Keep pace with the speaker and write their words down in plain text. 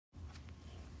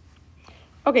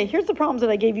Okay, here's the problems that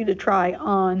I gave you to try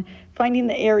on finding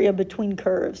the area between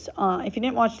curves. If you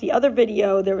didn't watch the other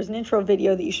video, there was an intro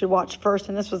video that you should watch first,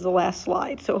 and this was the last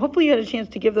slide. So hopefully you had a chance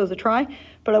to give those a try,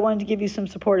 but I wanted to give you some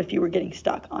support if you were getting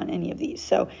stuck on any of these.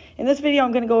 So in this video,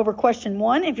 I'm going to go over question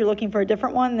 1. If you're looking for a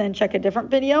different one, then check a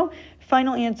different video.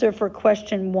 Final answer for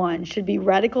question 1 should be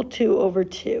radical 2 over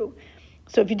 2.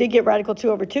 So if you did get radical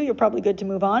 2 over 2, you're probably good to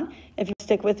move on. If you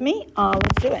stick with me,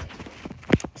 let's do it.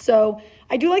 So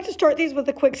I do like to start these with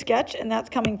a quick sketch, and that's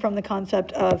coming from the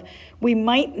concept of we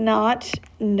might not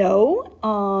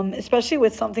know, especially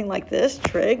with something like this,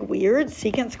 trig, weird,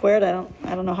 secant squared. I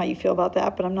don't know how you feel about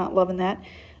that, but I'm not loving that.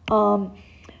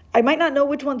 I might not know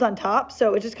which one's on top,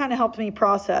 so it just kind of helps me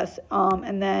process,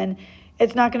 and then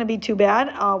it's not going to be too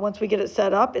bad. Once we get it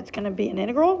set up, it's going to be an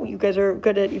integral. You guys are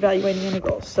good at evaluating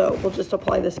integrals, so we'll just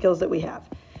apply the skills that we have.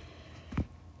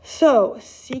 So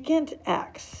secant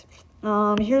x.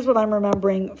 Here's what I'm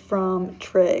remembering from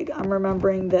trig. I'm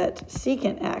remembering that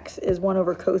secant x is 1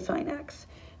 over cosine x.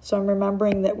 So I'm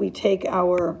remembering that we take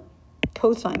our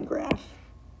cosine graph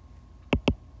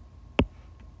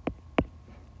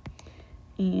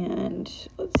and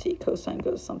let's see, cosine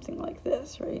goes something like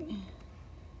this, right?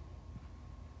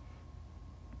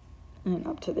 And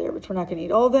up to there, which we're not going to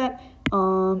need all of that.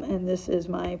 And this is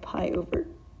my pi over,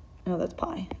 no, that's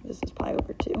pi. This is pi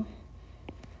over 2.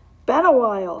 Been a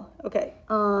while. Okay.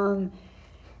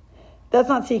 That's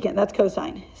not secant, that's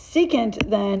cosine. Secant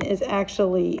then is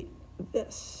actually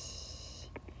this.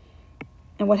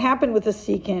 And what happened with the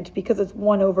secant, because it's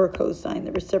 1 over cosine,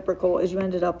 the reciprocal, is you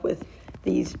ended up with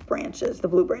these branches, the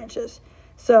blue branches.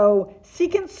 So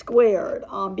secant squared,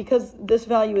 because this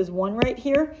value is 1 right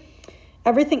here,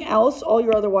 everything else, all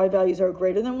your other y values are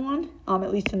greater than 1,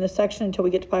 at least in this section until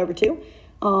we get to pi over 2.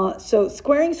 So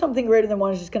squaring something greater than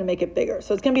 1 is just going to make it bigger.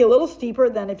 So it's going to be a little steeper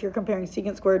than if you're comparing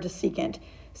secant squared to secant.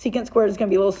 Secant squared is going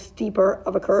to be a little steeper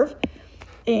of a curve.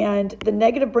 And the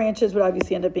negative branches would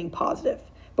obviously end up being positive.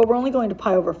 But we're only going to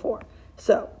pi over 4.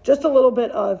 So just a little bit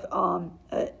of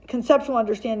a conceptual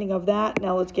understanding of that.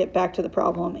 Now let's get back to the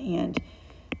problem. And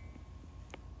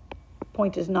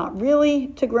point is not really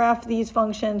to graph these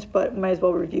functions, but we might as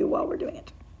well review while we're doing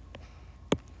it.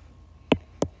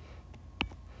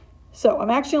 So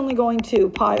I'm actually only going to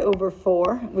pi over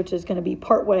 4, which is going to be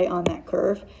partway on that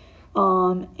curve.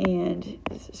 And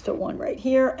this is still 1 right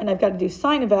here. And I've got to do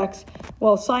sine of x.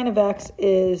 Well, sine of x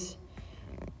is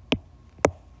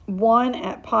 1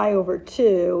 at pi over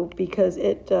 2 because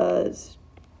it does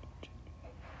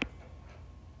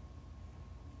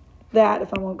that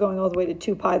if I'm going all the way to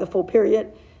 2 pi, the full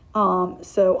period.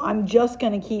 So I'm just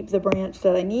going to keep the branch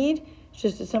that I need,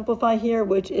 just to simplify here,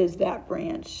 which is that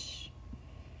branch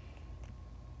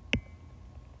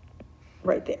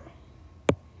right there.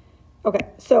 Okay,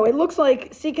 so it looks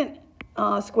like secant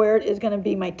squared is going to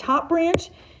be my top branch,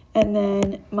 and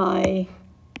then my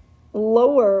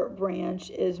lower branch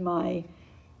is my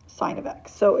sine of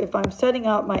x. So if I'm setting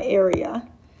up my area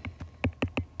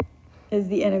is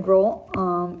the integral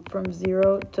from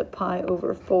 0 to pi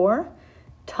over 4,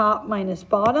 top minus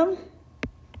bottom.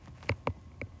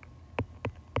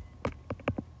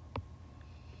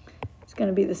 It's going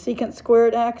to be the secant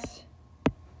squared x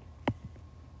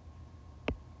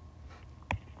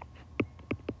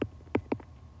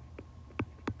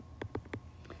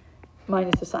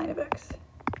minus the sine of x.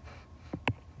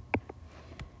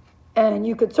 And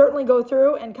you could certainly go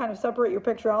through and kind of separate your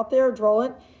picture out there, draw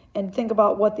it, and think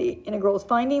about what the integral is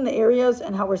finding, the areas,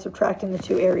 and how we're subtracting the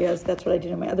two areas. That's what I did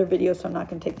in my other video, so I'm not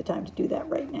going to take the time to do that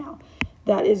right now.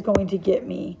 That is going to get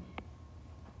me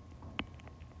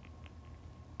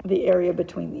the area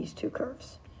between these two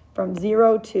curves. From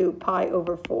 0 to pi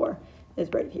over 4 is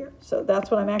right here. So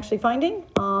that's what I'm actually finding.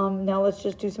 Now let's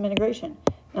just do some integration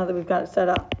now that we've got it set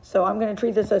up. So I'm going to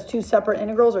treat this as 2 separate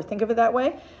integrals, or think of it that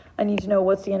way. I need to know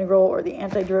what's the integral or the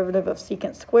antiderivative of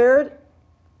secant squared.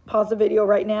 Pause the video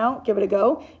right now, give it a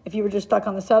go. If you were just stuck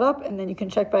on the setup, and then you can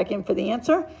check back in for the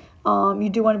answer. You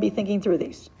do want to be thinking through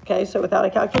these. Okay, so without a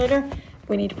calculator,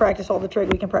 we need to practice all the trig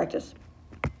we can practice.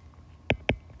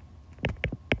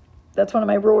 That's one of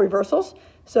my rule reversals.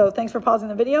 So thanks for pausing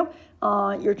the video.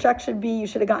 Your check should be, you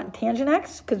should have gotten tangent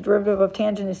x, because derivative of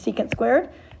tangent is secant squared.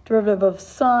 Derivative of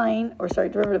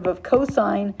derivative of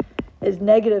cosine is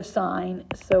negative sine,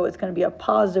 so it's going to be a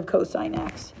positive cosine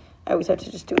x. I always have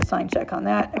to just do a sign check on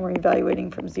that, and we're evaluating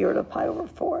from 0 to pi over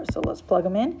 4. So let's plug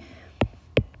them in.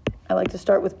 I like to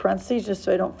start with parentheses just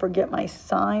so I don't forget my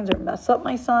signs or mess up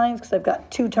my signs, because I've got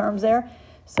 2 terms there.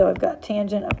 So I've got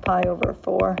tangent of pi over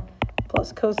 4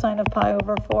 plus cosine of pi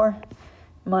over 4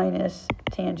 minus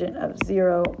tangent of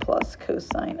 0 plus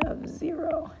cosine of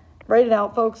 0. write it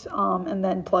out, folks, and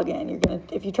then plug in. You're gonna,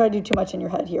 if you try to do too much in your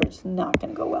head here, it's not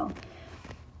gonna go well.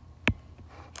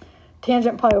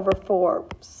 Tangent pi over 4,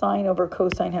 sine over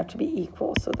cosine have to be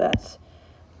equal, so that's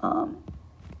 1.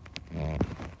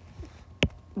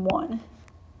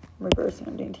 Reversing,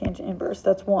 I'm doing tangent inverse,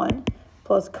 that's 1.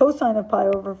 Plus cosine of pi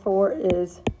over 4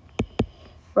 is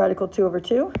radical 2 over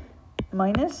 2,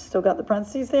 minus, still got the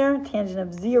parentheses there, tangent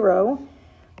of 0,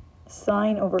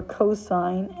 sine over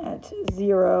cosine at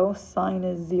 0, sine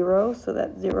is 0, so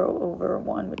that's 0 over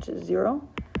 1, which is 0.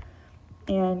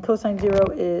 And cosine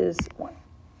 0 is 1.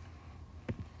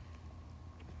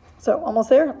 So almost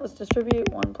there. Let's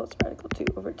distribute 1 plus radical 2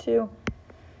 over 2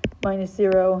 minus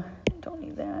 0. Don't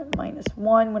need that. Minus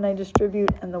 1 when I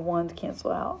distribute, and the 1s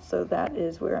cancel out. So that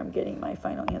is where I'm getting my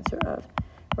final answer of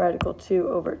radical 2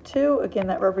 over 2. Again,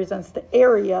 that represents the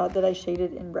area that I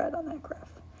shaded in red on that graph.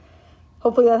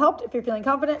 Hopefully that helped. If you're feeling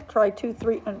confident, try 2,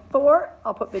 3, and 4.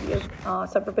 I'll put videos,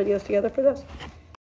 separate videos together for this.